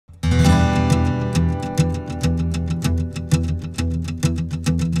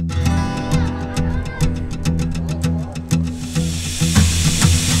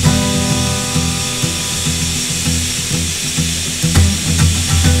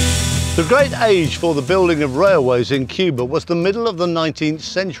The great age for the building of railways in Cuba was the middle of the 19th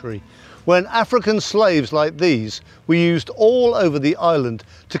century, when African slaves like these were used all over the island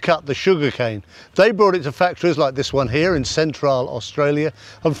to cut the sugarcane. They brought it to factories like this one here in Central Australia,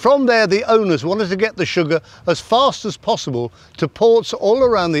 and from there the owners wanted to get the sugar as fast as possible to ports all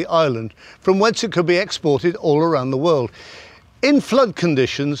around the island, from whence it could be exported all around the world. In flood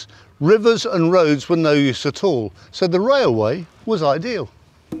conditions, rivers and roads were no use at all, so the railway was ideal.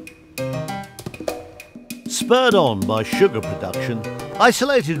 Spurred on by sugar production,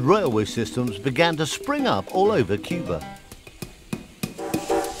 isolated railway systems began to spring up all over Cuba.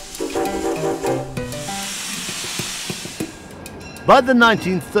 By the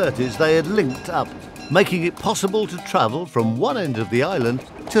 1930s they had linked up, making it possible to travel from one end of the island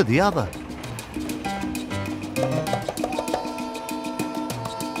to the other.